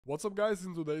What's up guys,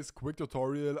 in today's quick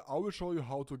tutorial I will show you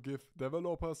how to give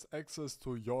developers access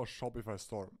to your Shopify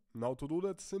store. Now to do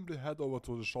that, simply head over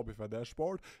to the Shopify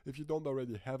dashboard if you don't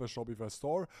already have a Shopify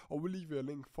store. I will leave you a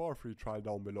link for a free trial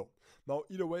down below. Now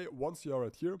either way, once you are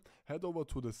right here, head over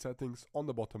to the settings on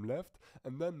the bottom left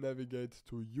and then navigate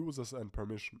to users and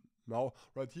permission. Now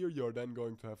right here you are then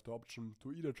going to have the option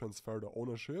to either transfer the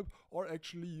ownership, or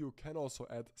actually you can also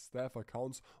add staff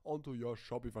accounts onto your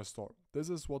Shopify store. This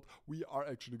is what we are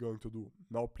actually going to do.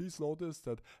 Now please notice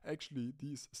that actually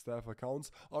these staff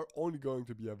accounts are only going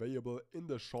to be available in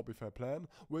the Shopify plan,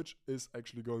 which is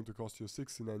actually going to cost you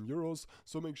 69 euros.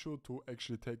 So make sure to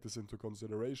actually take this into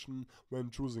consideration when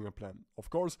choosing a plan. Of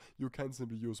course, you can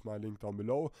simply use my link down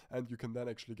below and you can then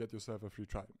actually get yourself a free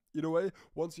trial. Either way,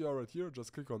 once you are right here,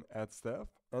 just click on add staff,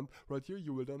 and right here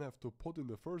you will then have to put in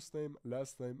the first name,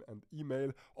 last name and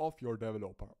email of your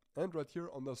developer. And right here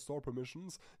under store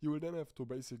permissions, you will then have to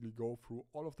basically go through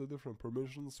all of the different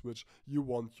permissions which you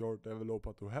want your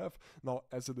developer to have. Now,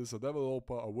 as it is a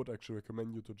developer, I would actually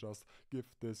recommend you to just give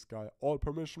this guy all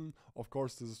permission. Of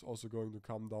course, this is also going to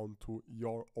come down to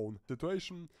your own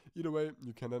situation. Either way,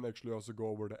 you can then actually also go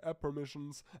over the app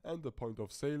permissions and the point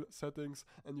of sale settings,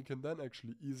 and you can then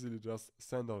actually easily just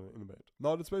send out an invite.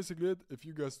 Now, that's basically it. If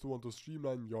you guys do want to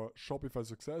streamline your Shopify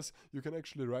success, you can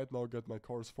actually right now get my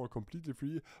course for completely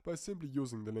free by simply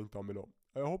using the link down below.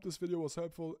 I hope this video was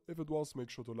helpful. If it was, make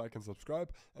sure to like and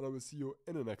subscribe, and I will see you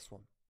in the next one.